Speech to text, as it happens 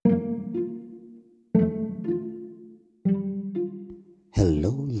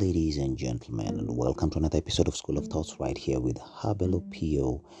Hello, ladies and gentlemen, and welcome to another episode of School of Thoughts right here with Habelo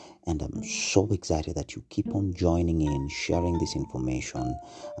PO. And I'm so excited that you keep on joining in, sharing this information,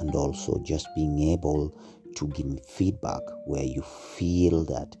 and also just being able to give me feedback where you feel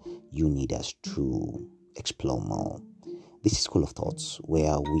that you need us to explore more. This is School of Thoughts,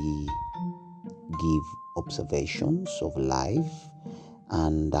 where we give observations of life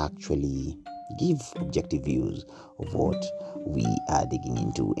and actually give objective views of what we are digging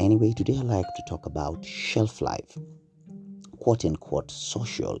into. Anyway, today I like to talk about shelf life, quote unquote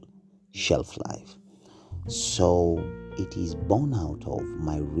social shelf life. So it is born out of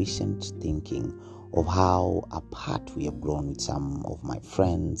my recent thinking of how apart we have grown with some of my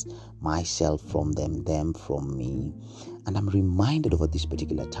friends, myself from them from me. And I'm reminded of at this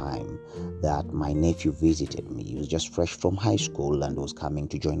particular time that my nephew visited me. He was just fresh from high school and was coming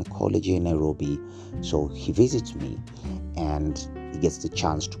to join a college in Nairobi. So he visits me and he gets the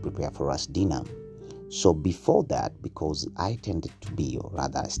chance to prepare for us dinner. So before that, because I tended to be, or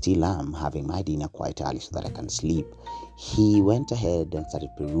rather I still am, having my dinner quite early so that I can sleep, he went ahead and started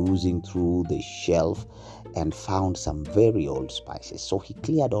perusing through the shelf and found some very old spices. So he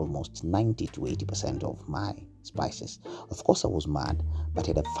cleared almost 90 to 80% of my spices. Of course, I was mad, but he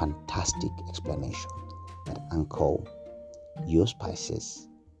had a fantastic explanation that, Uncle, your spices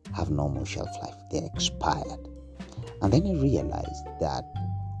have no more shelf life. They're expired. And then I realized that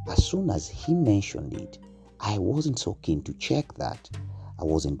as soon as he mentioned it, I wasn't so keen to check that. I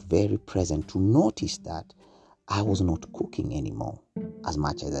wasn't very present to notice that I was not cooking anymore as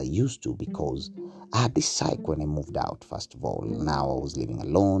much as I used to, because I had this psych when I moved out, first of all. Now I was living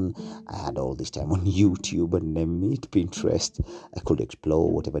alone. I had all this time on YouTube and Pinterest. I could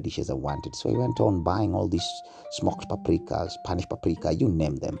explore whatever dishes I wanted. So I went on buying all these smoked paprika, Spanish paprika, you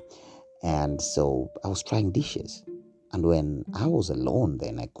name them. And so I was trying dishes. And when I was alone,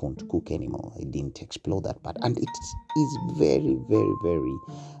 then I couldn't cook anymore. I didn't explore that part. And it is very, very, very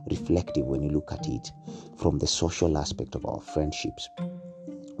reflective when you look at it from the social aspect of our friendships.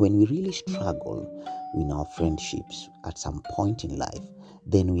 When we really struggle with our friendships at some point in life,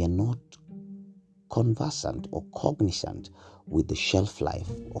 then we are not conversant or cognizant with the shelf life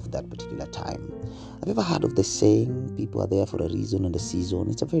of that particular time. Have you ever heard of the saying, people are there for a reason and a season?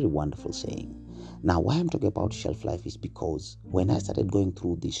 It's a very wonderful saying. Now, why I'm talking about shelf life is because when I started going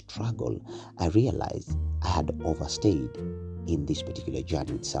through this struggle, I realized I had overstayed in this particular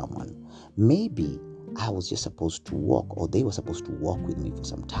journey with someone. Maybe I was just supposed to walk, or they were supposed to walk with me for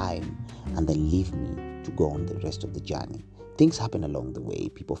some time and then leave me to go on the rest of the journey. Things happen along the way.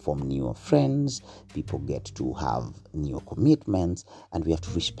 People form newer friends, people get to have newer commitments, and we have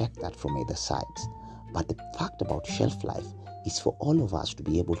to respect that from either sides. But the fact about shelf life is for all of us to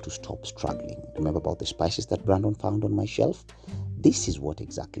be able to stop struggling. Remember about the spices that Brandon found on my shelf? This is what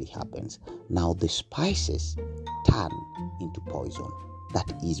exactly happens. Now the spices turn into poison.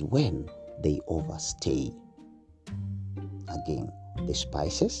 That is when they overstay. Again, the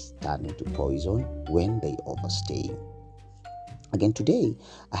spices turn into poison when they overstay. Again, today,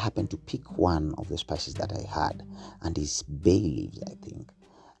 I happened to pick one of the spices that I had, and it's bay leaves, I think.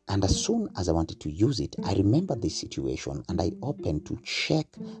 And as soon as I wanted to use it, I remembered this situation and I opened to check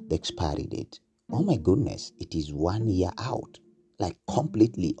the expiry date. Oh my goodness, it is 1 year out, like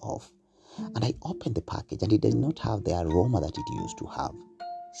completely off. And I opened the package and it does not have the aroma that it used to have.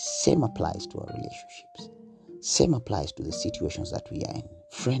 Same applies to our relationships. Same applies to the situations that we are in.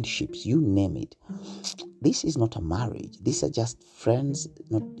 Friendships, you name it. This is not a marriage. These are just friends,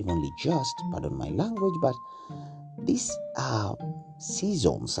 not only just, pardon my language, but these are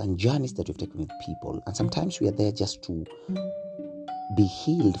seasons and journeys that we've taken with people. And sometimes we are there just to be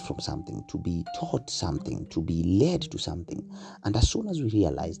healed from something, to be taught something, to be led to something. And as soon as we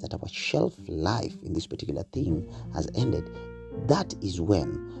realize that our shelf life in this particular thing has ended, that is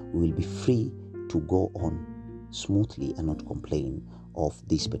when we will be free to go on smoothly and not complain of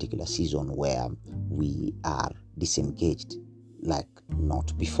this particular season where we are disengaged like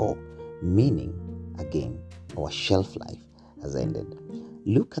not before. Meaning, again, our shelf life has ended.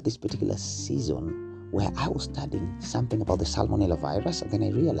 Look at this particular season where I was studying something about the salmonella virus, and then I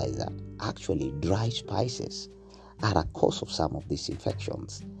realized that actually dry spices are a cause of some of these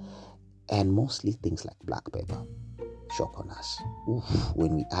infections, and mostly things like black pepper. Shock on us. Oof,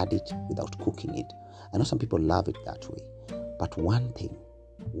 when we add it without cooking it. I know some people love it that way, but one thing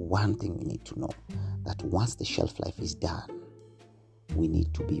we need to know, that once the shelf life is done, we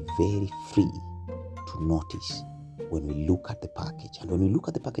need to be very free to notice when we look at the package. And when we look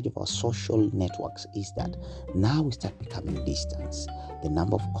at the package of our social networks is that now we start becoming distance. The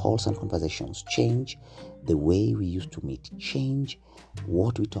number of calls and conversations change. The way we used to meet change.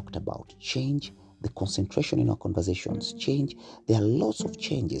 What we talked about change. The concentration in our conversations change. There are lots of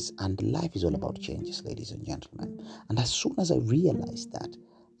changes, and life is all about changes, ladies and gentlemen. And as soon as I realized that,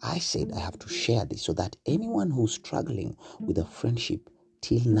 I said I have to share this so that anyone who's struggling with a friendship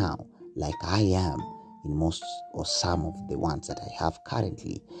till now, like I am in most or some of the ones that I have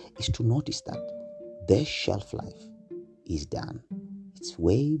currently, is to notice that their shelf life is done. It's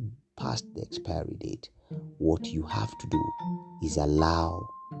way past the expiry date. What you have to do is allow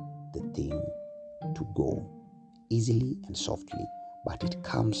the thing to go easily and softly, but it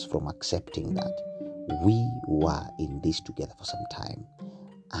comes from accepting that we were in this together for some time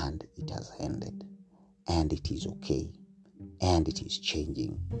and it has ended, and it is okay, and it is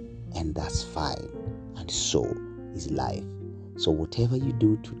changing, and that's fine, and so is life. So whatever you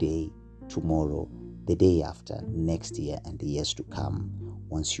do today, tomorrow, the day after, next year, and the years to come,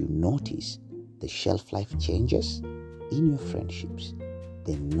 once you notice the shelf life changes in your friendships,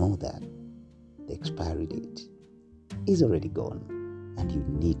 then know that the expiry date is already gone, and you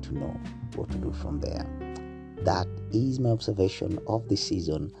need to know what to do from there. That is my observation of this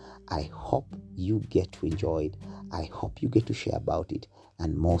season. I hope you get to enjoy it. I hope you get to share about it.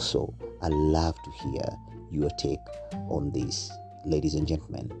 And more so, I love to hear your take on this. Ladies and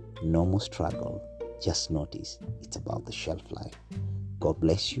gentlemen, no more struggle. Just notice it's about the shelf life. God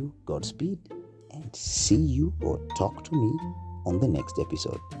bless you, Godspeed, and see you or talk to me on the next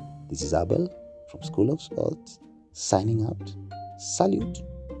episode. This is Abel from School of Thoughts, signing out. Salute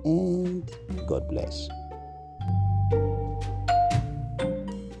and God bless.